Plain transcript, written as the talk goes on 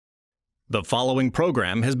The following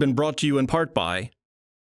program has been brought to you in part by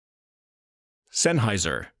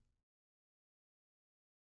Sennheiser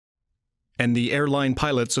and the Airline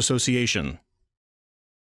Pilots Association.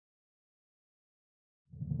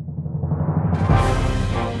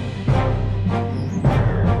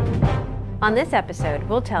 On this episode,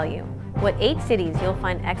 we'll tell you what 8 cities you'll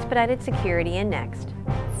find expedited security in next,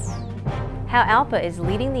 how ALPA is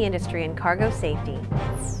leading the industry in cargo safety,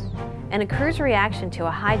 and a crew's reaction to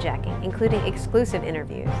a hijacking, including exclusive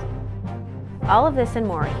interviews. All of this and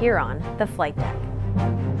more here on the Flight Deck.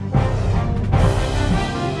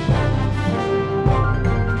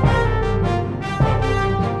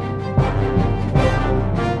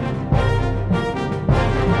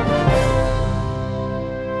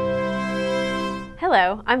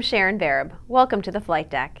 Hello, I'm Sharon Barab. Welcome to the Flight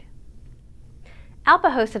Deck.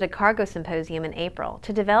 ALPA hosted a cargo symposium in April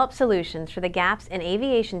to develop solutions for the gaps in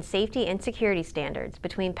aviation safety and security standards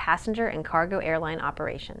between passenger and cargo airline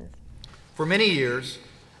operations. For many years,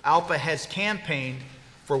 ALPA has campaigned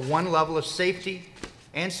for one level of safety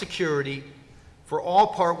and security for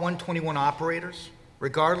all Part 121 operators,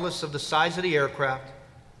 regardless of the size of the aircraft,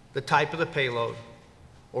 the type of the payload,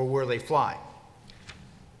 or where they fly.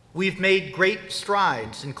 We've made great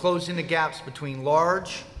strides in closing the gaps between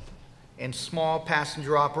large and small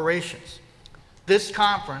passenger operations. This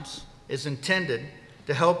conference is intended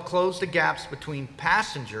to help close the gaps between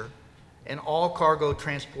passenger and all cargo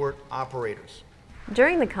transport operators.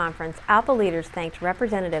 During the conference, ALPA leaders thanked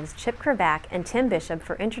Representatives Chip Kravac and Tim Bishop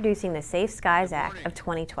for introducing the Safe Skies Act of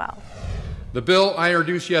 2012. The bill I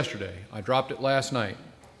introduced yesterday, I dropped it last night,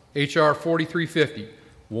 H.R. 4350,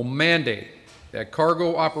 will mandate that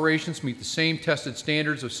cargo operations meet the same tested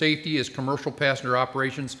standards of safety as commercial passenger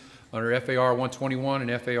operations under FAR 121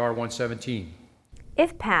 and FAR 117.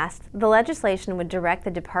 If passed, the legislation would direct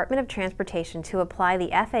the Department of Transportation to apply the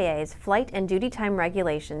FAA's flight and duty time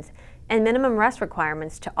regulations and minimum rest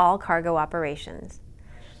requirements to all cargo operations.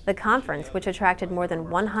 The conference, which attracted more than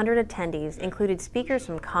 100 attendees, included speakers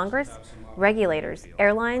from Congress, regulators,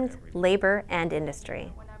 airlines, labor, and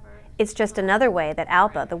industry. It's just another way that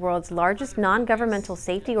ALPA, the world's largest non-governmental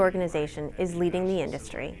safety organization, is leading the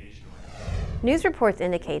industry. News reports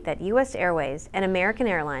indicate that U.S. Airways and American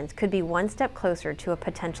Airlines could be one step closer to a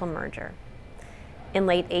potential merger. In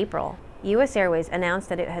late April, U.S. Airways announced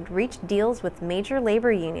that it had reached deals with major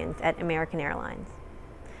labor unions at American Airlines.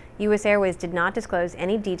 U.S. Airways did not disclose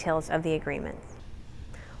any details of the agreements.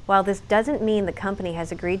 While this doesn't mean the company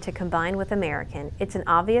has agreed to combine with American, it's an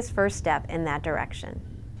obvious first step in that direction.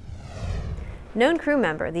 Known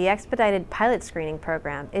Crewmember, the expedited pilot screening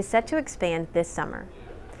program, is set to expand this summer.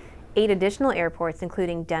 8 additional airports,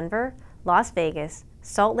 including Denver, Las Vegas,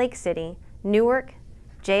 Salt Lake City, Newark,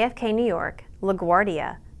 JFK, New York,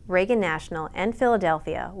 LaGuardia, Reagan National, and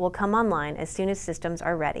Philadelphia, will come online as soon as systems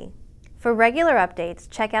are ready. For regular updates,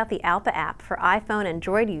 check out the ALPA app for iPhone and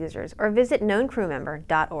Droid users or visit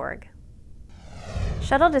knowncrewmember.org.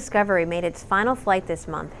 Shuttle Discovery made its final flight this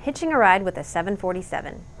month, hitching a ride with a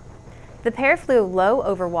 747. The pair flew low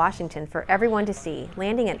over Washington for everyone to see,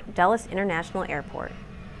 landing at Dulles International Airport.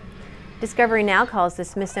 Discovery now calls the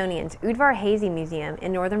Smithsonian's Udvar-Hazy Museum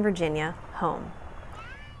in Northern Virginia home.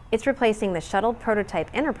 It's replacing the shuttle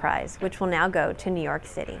prototype Enterprise, which will now go to New York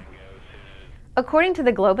City. According to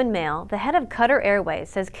the Globe and Mail, the head of Qatar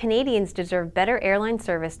Airways says Canadians deserve better airline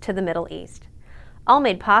service to the Middle East. All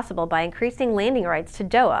made possible by increasing landing rights to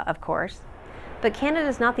Doha, of course. But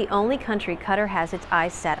Canada's not the only country Qatar has its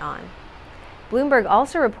eyes set on. Bloomberg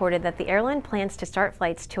also reported that the airline plans to start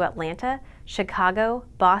flights to Atlanta, Chicago,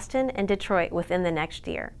 Boston, and Detroit within the next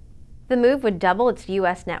year. The move would double its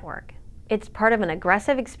U.S. network. It's part of an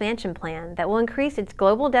aggressive expansion plan that will increase its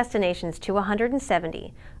global destinations to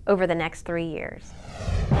 170 over the next 3 years.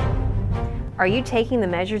 Are you taking the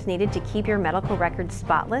measures needed to keep your medical records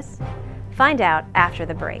spotless? Find out after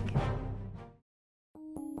the break.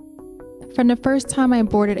 From the first time I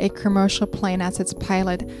boarded a commercial plane as its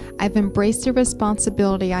pilot, I've embraced the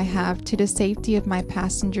responsibility I have to the safety of my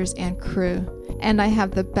passengers and crew. And I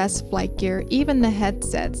have the best flight gear, even the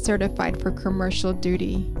headset certified for commercial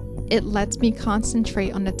duty. It lets me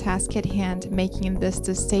concentrate on the task at hand, making this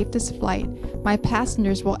the safest flight my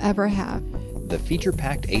passengers will ever have. The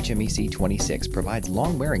feature-packed HMEC 26 provides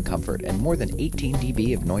long wearing comfort and more than 18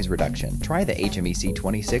 dB of noise reduction. Try the HMEC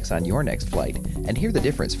 26 on your next flight and hear the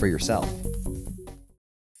difference for yourself.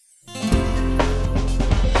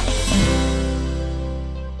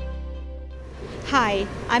 Hi,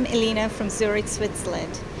 I'm Elena from Zurich,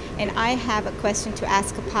 Switzerland, and I have a question to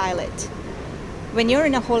ask a pilot. When you're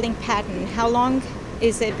in a holding pattern, how long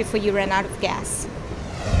is it before you run out of gas?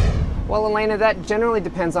 Well, Elena, that generally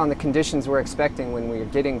depends on the conditions we're expecting when we're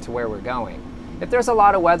getting to where we're going. If there's a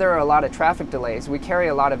lot of weather or a lot of traffic delays, we carry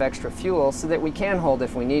a lot of extra fuel so that we can hold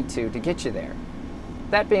if we need to get you there.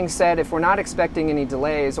 That being said, if we're not expecting any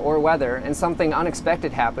delays or weather and something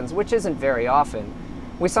unexpected happens, which isn't very often,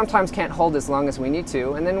 we sometimes can't hold as long as we need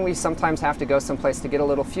to, and then we sometimes have to go someplace to get a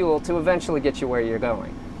little fuel to eventually get you where you're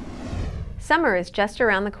going. Summer is just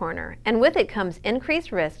around the corner, and with it comes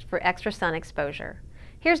increased risk for extra sun exposure.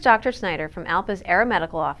 Here's Dr. Snyder from ALPA's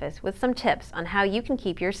Aeromedical Office with some tips on how you can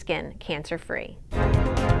keep your skin cancer-free.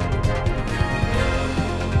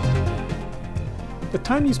 The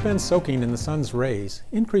time you spend soaking in the sun's rays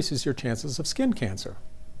increases your chances of skin cancer.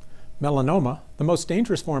 Melanoma, the most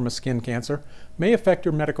dangerous form of skin cancer, may affect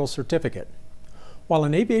your medical certificate. While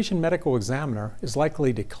an aviation medical examiner is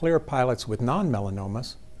likely to clear pilots with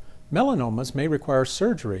non-melanomas, melanomas may require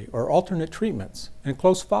surgery or alternate treatments and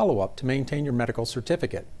close follow-up to maintain your medical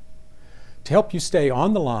certificate. To help you stay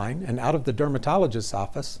on the line and out of the dermatologist's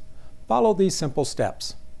office, follow these simple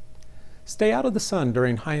steps. Stay out of the sun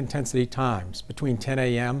during high-intensity times between 10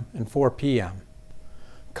 a.m. and 4 p.m.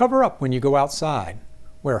 Cover up when you go outside.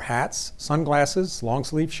 Wear hats, sunglasses,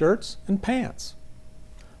 long-sleeve shirts, and pants.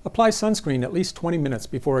 Apply sunscreen at least 20 minutes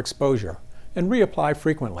before exposure and reapply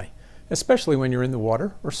frequently, especially when you're in the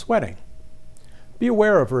water or sweating. Be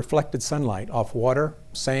aware of reflected sunlight off water,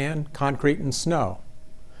 sand, concrete, and snow.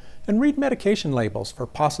 And read medication labels for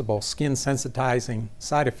possible skin sensitizing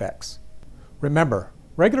side effects. Remember,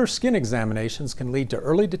 regular skin examinations can lead to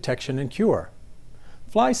early detection and cure.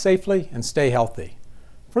 Fly safely and stay healthy.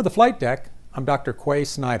 For the Flight Deck, I'm Dr. Quay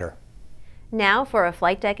Snyder. Now for a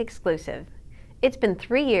Flight Deck exclusive. It's been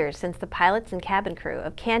 3 years since the pilots and cabin crew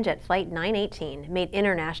of CanJet Flight 918 made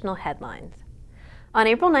international headlines. On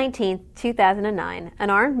April 19, 2009, an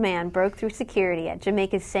armed man broke through security at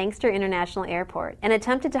Jamaica's Sangster International Airport and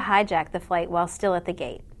attempted to hijack the flight while still at the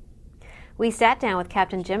gate. We sat down with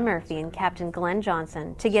Captain Jim Murphy and Captain Glenn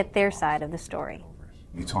Johnson to get their side of the story.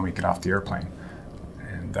 He told me to get off the airplane.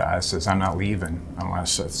 And I says, I'm not leaving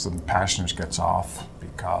unless the passenger gets off,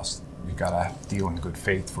 because you gotta deal in good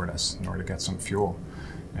faith for this in order to get some fuel.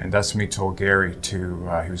 And that's when he told Gary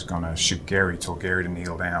to, he was gonna shoot Gary, told Gary to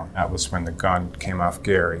kneel down. That was when the gun came off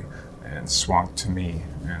Gary and swung to me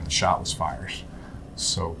and the shot was fired.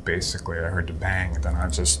 So basically I heard the bang and then I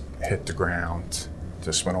just hit the ground,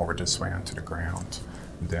 just went over this way onto the ground.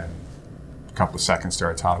 And then a couple of seconds there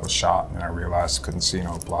I thought it was shot and then I realized I couldn't see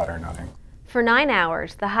no blood or nothing. For 9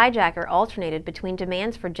 hours, the hijacker alternated between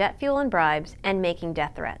demands for jet fuel and bribes and making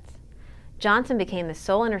death threats. Johnson became the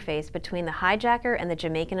sole interface between the hijacker and the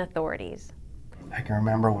Jamaican authorities. I can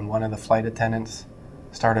remember when one of the flight attendants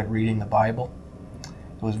started reading the Bible.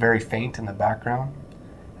 It was very faint in the background,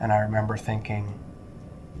 and I remember thinking,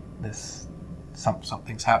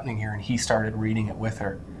 something's happening here, and he started reading it with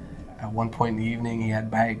her. At one point in the evening, he had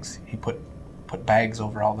bags. He put bags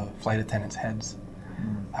over all the flight attendants' heads.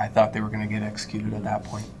 I thought they were going to get executed at that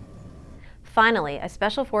point. Finally, a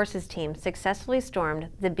Special Forces team successfully stormed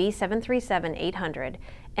the B-737-800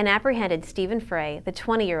 and apprehended Stephen Frey, the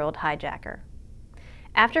 20-year-old hijacker.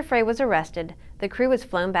 After Frey was arrested, the crew was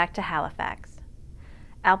flown back to Halifax.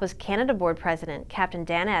 ALPA's Canada Board President, Captain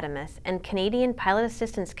Dan Adamus, and Canadian Pilot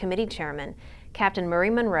Assistance Committee Chairman, Captain Murray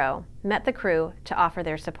Monroe, met the crew to offer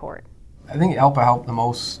their support. I think ALPA helped the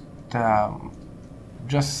most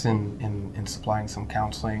just in supplying some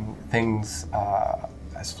counseling, things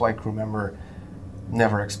as flight crew member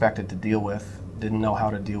never expected to deal with. Didn't know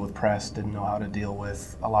how to deal with press, didn't know how to deal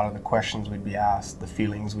with a lot of the questions we'd be asked, the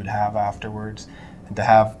feelings we'd have afterwards. And to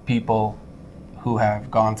have people who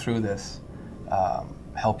have gone through this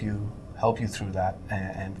help you through that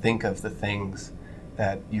and think of the things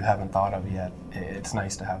that you haven't thought of yet. It's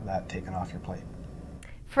nice to have that taken off your plate.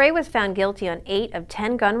 Frey was found guilty on 8 of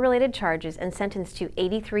 10 gun-related charges and sentenced to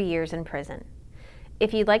 83 years in prison.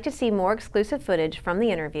 If you'd like to see more exclusive footage from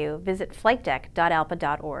the interview, visit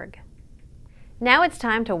flightdeck.alpa.org. Now it's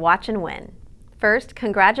time to watch and win. First,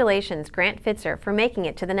 congratulations Grant Fitzer for making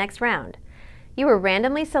it to the next round. You were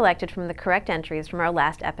randomly selected from the correct entries from our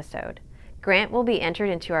last episode. Grant will be entered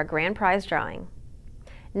into our grand prize drawing.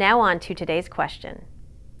 Now on to today's question.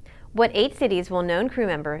 What 8 cities will Known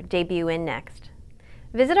Crewmember debut in next?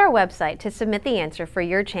 Visit our website to submit the answer for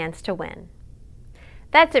your chance to win.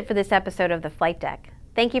 That's it for this episode of the Flight Deck.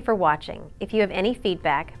 Thank you for watching. If you have any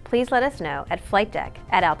feedback, please let us know at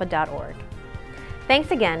flightdeck@alpa.org.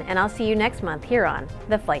 Thanks again, and I'll see you next month here on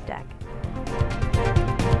the Flight Deck.